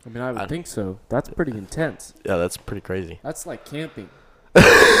crazy. I mean, I would think so. That's pretty intense. Yeah, that's pretty crazy. That's like camping.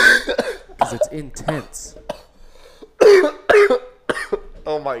 Because it's intense.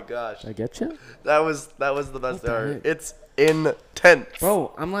 Oh my gosh. Did I get you? That was the best ever. Heck? It's intense.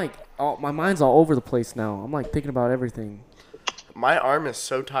 Bro, I'm like, my mind's all over the place now. I'm like thinking about everything. My arm is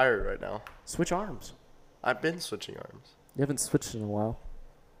so tired right now. Switch arms. I've been switching arms. You haven't switched in a while.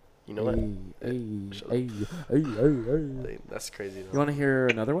 You know what? Hey. That's crazy. You want to hear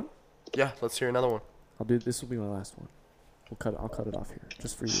another one? Yeah, let's hear another one. This will be my last one. I'll cut it off here,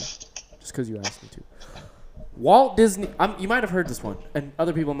 just for you, just because you asked me to. Walt Disney. You might have heard this one, and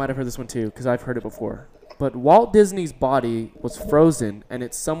other people might have heard this one too, because I've heard it before. But Walt Disney's body was frozen, and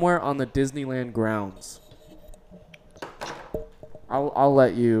it's somewhere on the Disneyland grounds. I'll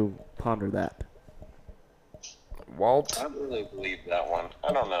let you ponder that. Walt. I don't really believe that one.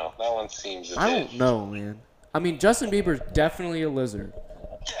 I don't know. That one seems. I don't know, man. I mean, Justin Bieber's definitely a lizard.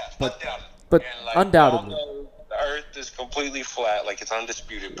 Yeah, but and, like, undoubtedly. The Earth is completely flat. Like, it's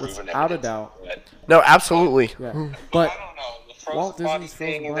undisputed, proven Without a evidence. doubt. No, absolutely. Yeah, But but I don't know. The frozen Walt body Disney's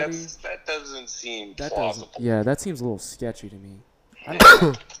frozen thing, body. that doesn't seem that plausible. doesn't. Yeah, that seems a little sketchy to me. I don't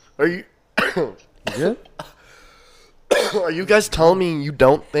know. Are you? You good? Are you guys telling me you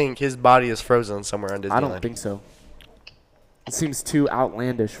don't think his body is frozen somewhere on Disneyland? I don't think so. It seems too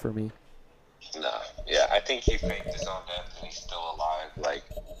outlandish for me. No. Yeah, I think he faked his own death and he's still alive. Like.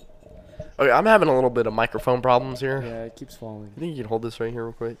 Okay, I'm having a little bit of microphone problems here. Yeah, it keeps falling. You think you can hold this right here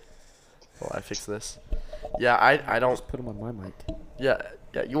real quick? While I fix this. Yeah, I don't. Just put him on my mic. Yeah.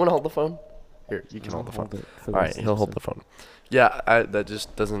 You want to hold the phone? Here, you can hold the phone. Hold it for All right, this he'll hold episode. the phone. Yeah, that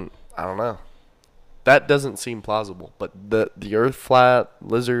just doesn't. I don't know. That doesn't seem plausible. But the Earth flat,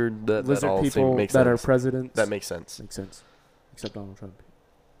 lizard, that Lizard all people makes that are sense. presidents. That makes sense. Makes sense. Except Donald Trump.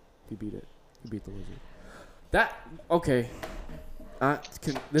 He beat it. He beat the lizard. That okay.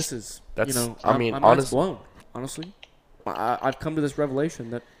 This is That's. my mind's honestly, blown. Honestly, I've come to this revelation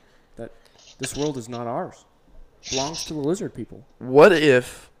that this world is not ours. It belongs to the lizard people. what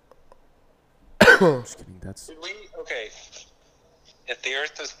if? I'm just kidding. That's Okay. If the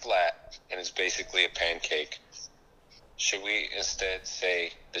Earth is flat and it's basically a pancake, should we instead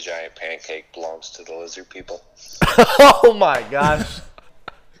say the giant pancake belongs to the lizard people? Oh my gosh.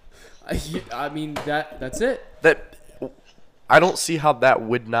 I mean that's it. That. I don't see how that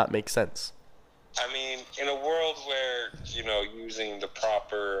would not make sense. I mean, in a world where, using the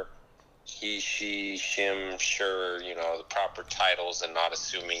proper he, she, shim, sure, the proper titles and not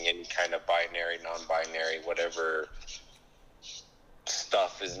assuming any kind of binary, non-binary, whatever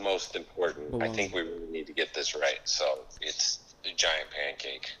stuff is most important. I think we really need to get this right. So it's a giant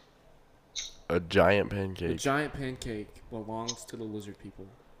pancake. A giant The pancake. giant pancake belongs to the lizard people.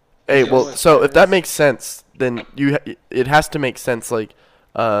 Hey, You know well, what, so if that guys? makes sense, then it has to make sense. Like,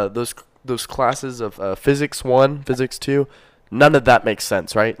 those classes of physics 1, physics 2, none of that makes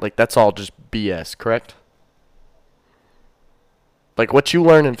sense, right? Like that's all just BS, correct? Like what you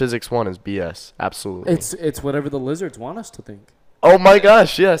learn in physics 1 is BS, absolutely. It's whatever the lizards want us to think. Oh my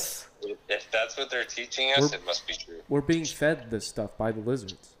gosh, yes. If that's what they're teaching us, it must be true. We're being fed this stuff by the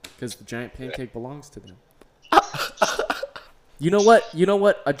lizards because the giant pancake belongs to them. You know what?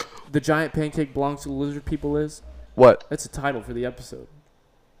 The giant pancake belongs to the lizard people is? What? That's a title for the episode.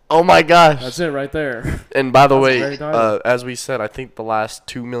 Oh my gosh. That's it right there. And by the That's a way, great title. as we said, I think the last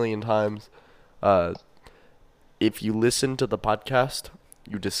 2 million times, if you listen to the podcast,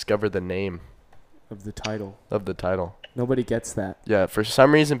 you discover the name Of the title. of the title. Nobody gets that. Yeah, for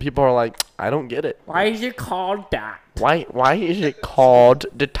some reason people are like, I don't get it. Why is it called that? Why is it called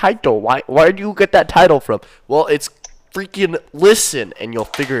the title? Where do you get that title from? Well, it's freaking listen and you'll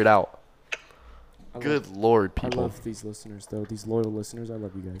figure it out. Good lord, I people. love these listeners, though. These loyal listeners. I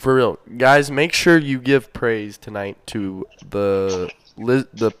love you guys. For real. Guys, make sure you give praise tonight to the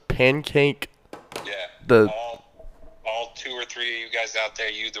pancake. Yeah. The all 2 or 3 of you guys out there,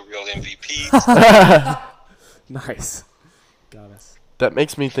 you the real MVP. Nice. Got us. That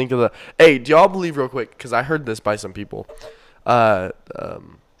makes me think of the. Hey, do y'all believe real quick? Because I heard this by some people. Oh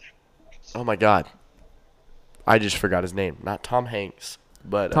my god. I just forgot his name. Not Tom Hanks,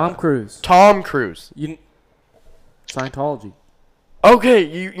 but Tom Cruise. Tom Cruise. Scientology. Okay,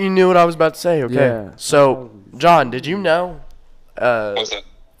 you knew what I was about to say. Okay. Yeah, So, Scientology. John, did you know? What's that?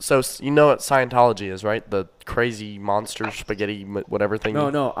 So you know what Scientology is, right? The crazy monster spaghetti whatever thing.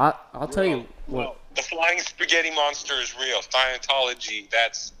 No. I'll tell you what. Well, the flying spaghetti monster is real. Scientology,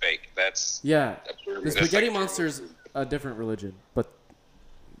 that's fake. That's Yeah, the that's spaghetti like- monster's a different religion, but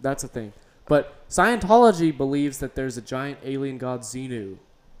that's a thing. But Scientology believes that there's a giant alien god Xenu.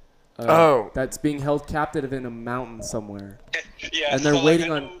 That's being held captive in a mountain somewhere, Yeah, and they're so,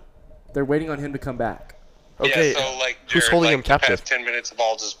 waiting on him to come back. Okay. Yeah, so like Who's Jared, holding like, him captive? The past 10 minutes have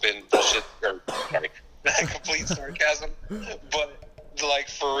all just been bullshit. Sorry, complete sarcasm. But like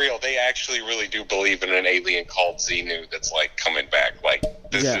for real, they actually really do believe in an alien called Xenu that's like coming back. Like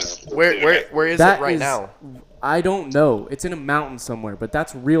this Yeah. is Where is That it right is- now? I don't know. It's in a mountain somewhere, but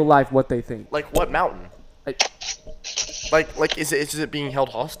that's real life what they think. Like what mountain? I, Like is it being held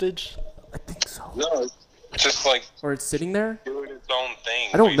hostage? I think so. No, it's just like Or it's sitting there. doing its own thing.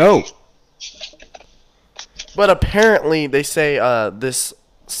 I don't know. But apparently they say this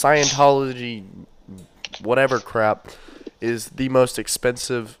Scientology whatever crap is the most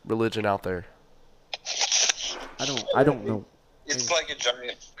expensive religion out there. I don't know. It's like a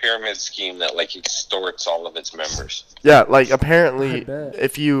giant pyramid scheme that like extorts all of its members. Yeah, like I apparently bet.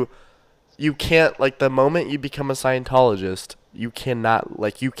 if you can't, like, the moment you become a Scientologist, you cannot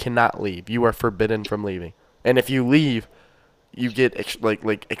leave. You are forbidden from leaving. And if you leave, you get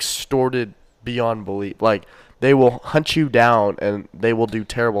extorted beyond belief. Like, they will hunt you down and they will do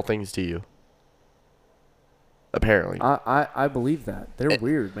terrible things to you. Apparently. I believe that. They're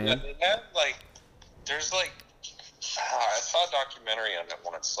weird, Yeah, man. they have like, there's like, I saw a documentary on it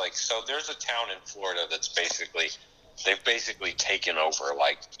once. Like, so there's a town in Florida that's they've basically taken over.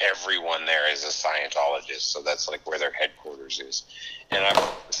 Like everyone there is a Scientologist, so that's like where their headquarters is. And I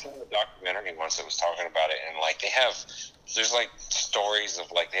saw a documentary once that was talking about it, and like there's like stories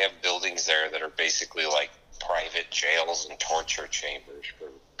of like they have buildings there that are basically like private jails and torture chambers for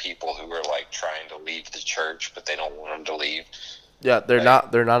people who are like trying to leave the church, but they don't want them to leave. Yeah, they're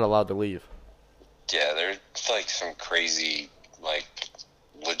not allowed to leave. Yeah, there's like some crazy like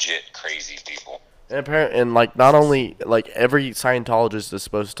legit crazy people. And like not only like every Scientologist is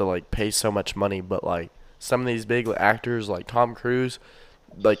supposed to like pay so much money, but like some of these big actors like Tom Cruise,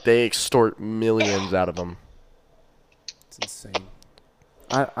 like they extort millions out of them. It's insane.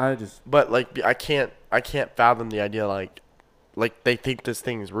 I just But like I can't fathom the idea like they think this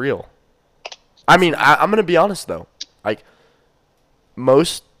thing's real. I mean I'm gonna be honest though, like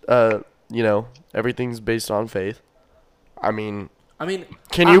most everything's based on faith. I mean,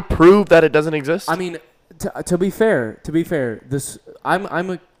 can you prove that it doesn't exist? I mean, to be fair, this I'm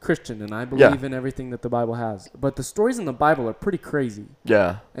a Christian and I believe in everything that the Bible has. But the stories in the Bible are pretty crazy.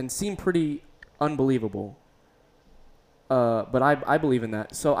 Yeah. And seem pretty unbelievable. But I believe in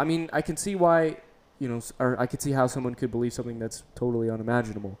that. So I mean, I can see why, or I could see how someone could believe something that's totally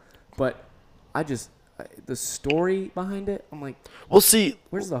unimaginable. But the story behind it, I'm like, well, see,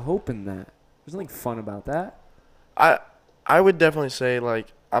 where's the hope in that? There's nothing fun about that. I would definitely say, like,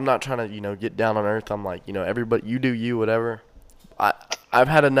 I'm not trying to, get down on earth. I'm like, everybody, you do you, whatever. I've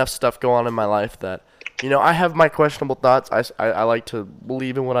had enough stuff go on in my life that, I have my questionable thoughts. I like to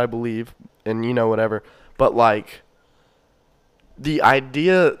believe in what I believe and, whatever. But, like, the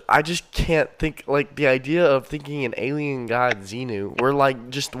idea, I just can't think, like, the idea of thinking an alien god Xenu, or, like,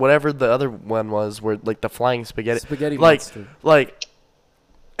 just whatever the other one was, where, like, the flying spaghetti monster. Like,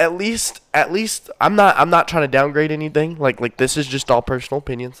 at least I'm not trying to downgrade anything. Like this is just all personal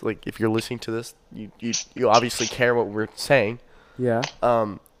opinions. Like if you're listening to this, you obviously care what we're saying. Yeah.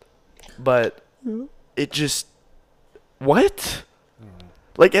 But it just what?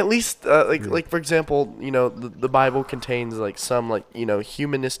 Like at least like for example, the Bible contains like some like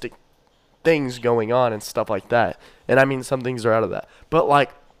humanistic things going on and stuff like that. And I mean some things are out of that. But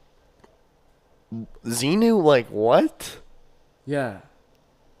like Xenu, like what? Yeah.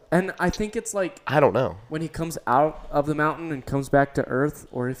 And I think it's like, I don't know, when he comes out of the mountain and comes back to Earth,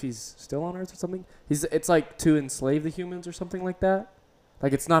 or if he's still on Earth or something, it's like to enslave the humans or something like that.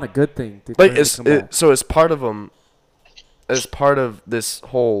 Like it's not a good thing. Like so as part of this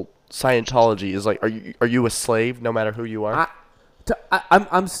whole Scientology is like, are you a slave no matter who you are?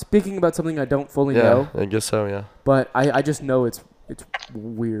 I'm speaking about something I don't fully know. I guess so. Yeah. But I just know it's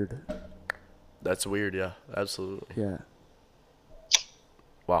weird. That's weird. Yeah. Absolutely. Yeah.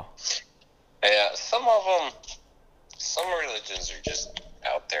 Wow. Yeah, some religions are just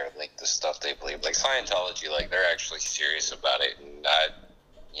out there, like the stuff they believe. Like Scientology, like they're actually serious about it, and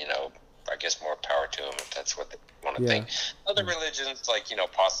I guess more power to them if that's what they want to think. Other religions, like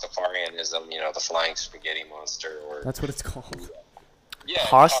Pastafarianism, the flying spaghetti monster, or that's what it's called. Yeah,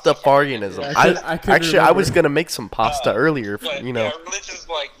 Pastafarianism. I was gonna make some pasta earlier. But, religions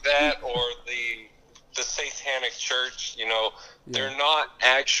like that, or the Satanic Church, they're not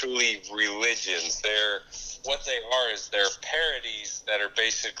actually religions. What they are is they're parodies that are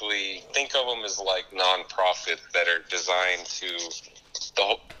basically, think of them as like non-profit that are designed to,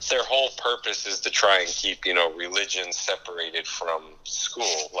 their whole purpose is to try and keep, religion separated from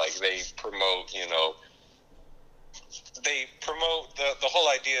school. Like they promote, the whole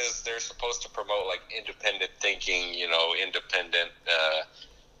idea is they're supposed to promote like independent thinking, independent,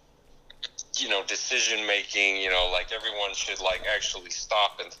 decision making, like everyone should like actually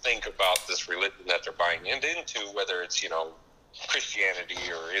stop and think about this religion that they're buying into, whether it's, Christianity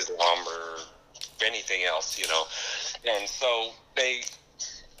or Islam or anything else, And so they,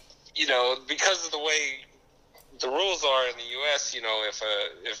 because of the way the rules are in the U.S., if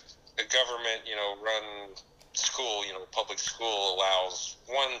a government, run school, public school allows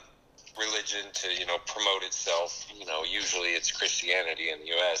one religion to, promote itself, usually it's Christianity in the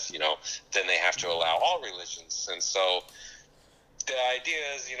U.S., then they have to allow all religions. And so the idea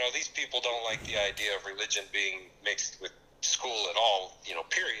is, these people don't like the idea of religion being mixed with school at all,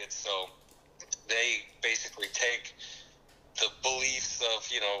 period. So they basically take the beliefs of,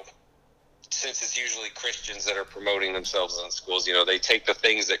 since it's usually Christians that are promoting themselves in schools, they take the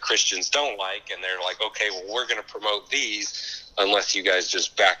things that Christians don't like and they're like, okay, well, we're going to promote these unless you guys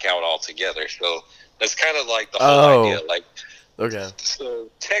just back out altogether. So that's kind of like the whole idea. Like, okay. So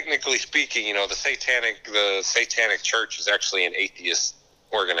technically speaking, the Satanic Church is actually an atheist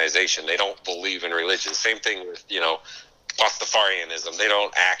organization. They don't believe in religion. Same thing with, Pastafarianism. They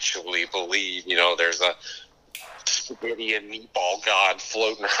don't actually believe, there's a spaghetti and meatball god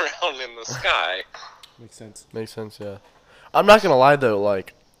floating around in the sky. Makes sense, yeah. I'm not gonna lie though,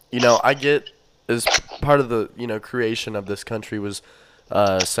 like, I get as part of the, creation of this country was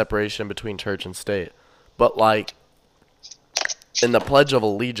separation between church and state. But like in the Pledge of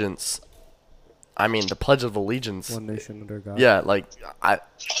Allegiance, one nation under God. Yeah, like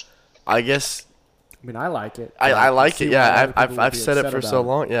I guess I mean, I like it. I but like see it. why a lot Yeah, of people would I've be said it upset for so about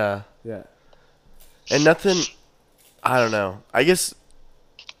long. Yeah, Yeah. and nothing. I don't know. I guess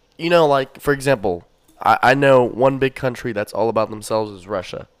like for example, I know one big country that's all about themselves is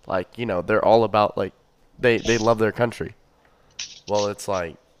Russia. Like they're all about like they love their country. Well, it's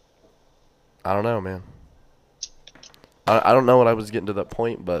like I don't know, man. I don't know what I was getting to that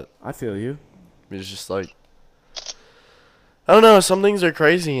point, but I feel you. it's just like I don't know. Some things are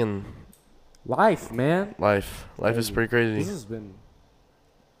crazy in Life, man. life. Life is Crazy. pretty This crazy. has been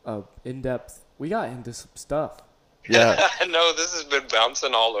in-depth. We got into some stuff. Yeah. I know this has been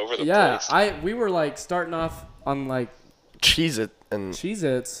bouncing all over the Yeah, place. we were like starting off on like Cheese it and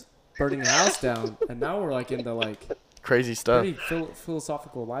Cheez-Its burning the house down, and now we're like into like crazy stuff. pretty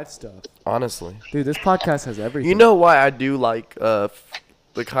philosophical life stuff. Honestly. Dude, this podcast has everything. You know why I do like the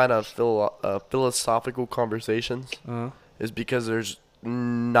kind of philosophical conversations Uh-huh. is because there's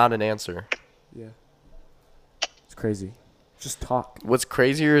not an answer. Yeah. It's crazy. Just talk. What's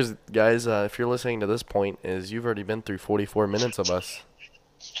crazier is, guys, if you're listening to this point, is you've already been through 44 minutes of us.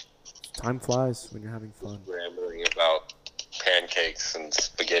 Time flies when you're having fun. Rambling about pancakes and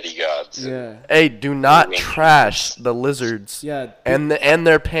spaghetti gods. Yeah. Hey, do not trash the lizards Yeah. and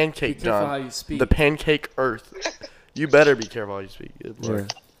their be pancake, careful how John. you speak. The pancake earth. You better be careful how you speak. Good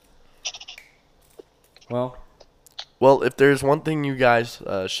Lord. Well, Well, if there's one thing you guys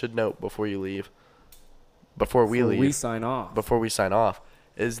should note before you leave, before we sign off. before we sign off,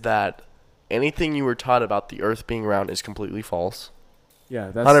 is that anything you were taught about the Earth being round is completely false.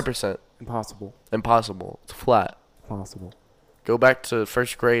 Yeah, that's 100% impossible. impossible. It's flat. Impossible. Go back to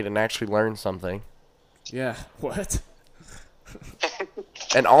first grade and actually learn something. Yeah. What?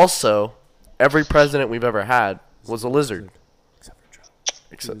 And also, every president we've ever had was a lizard. Except for Trump. He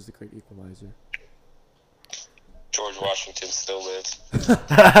Except was the great equalizer. George Washington still lives.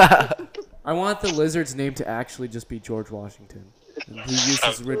 I want the lizard's name to actually just be George Washington. And he used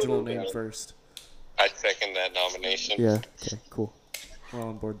his original name first. I second that nomination. Yeah. Okay. Cool. We're all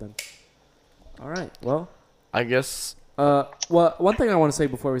on board then. All right. Well. I guess. Well, one thing I want to say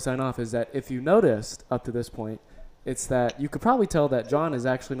before we sign off is that if you noticed up to this point, it's that you could probably tell that John is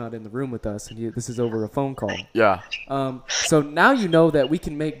actually not in the room with us, and this is over a phone call. Yeah. So now you know that we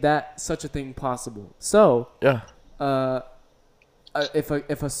can make such a thing possible. So, Yeah.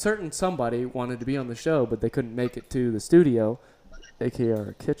 if a certain somebody wanted to be on the show but they couldn't make it to the studio, aka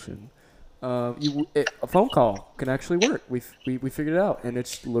our kitchen, a phone call can actually work. We figured it out, and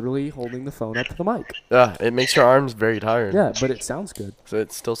it's literally holding the phone up to the mic. Yeah. It makes your arms very tired. Yeah, but it sounds good. So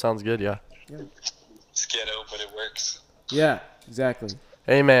it still sounds good. Yeah. It's ghetto, but it works. Yeah, exactly.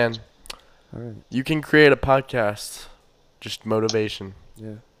 Hey, man. All right. You can create a podcast. Just motivation.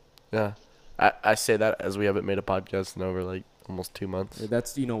 Yeah. Yeah. I say that as we haven't made a podcast in over like almost 2 months.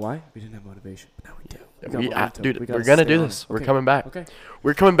 That's why we didn't have motivation, but now we do. Dude, We we're gotta gonna stay do on this. it. We're Okay. coming back. Okay.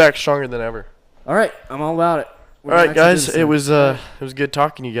 We're coming back stronger than ever. All right, I'm all about it. All right, guys. It was good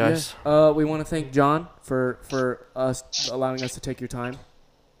talking to you guys. Yeah. We want to thank John for us allowing us to take your time.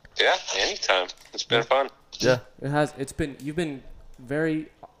 Yeah, anytime. It's been fun. Yeah. You've been very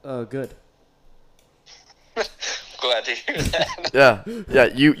good. Glad to hear that. Yeah.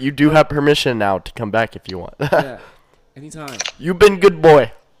 You do have permission now to come back if you want. Yeah. Anytime. You've been good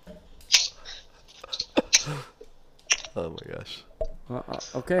boy. Oh my gosh.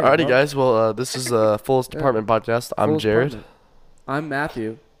 Okay. Alrighty, guys. Well, this is Fullest Department Podcast. I'm Fullest Jared, Department. I'm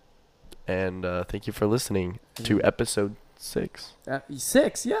Matthew. and thank you for listening to episode 6.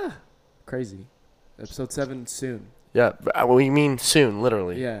 6, yeah. Crazy. Episode 7 soon. Yeah, we mean soon,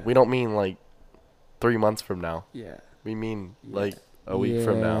 literally. Yeah. We don't mean like 3 months from now. Yeah. We mean Yeah. like a week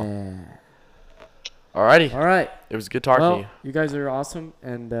from now. Yeah. Alrighty. All right. It was good talking to Well, you. you guys are awesome,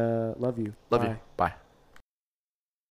 and love you. Love Bye. you. Bye.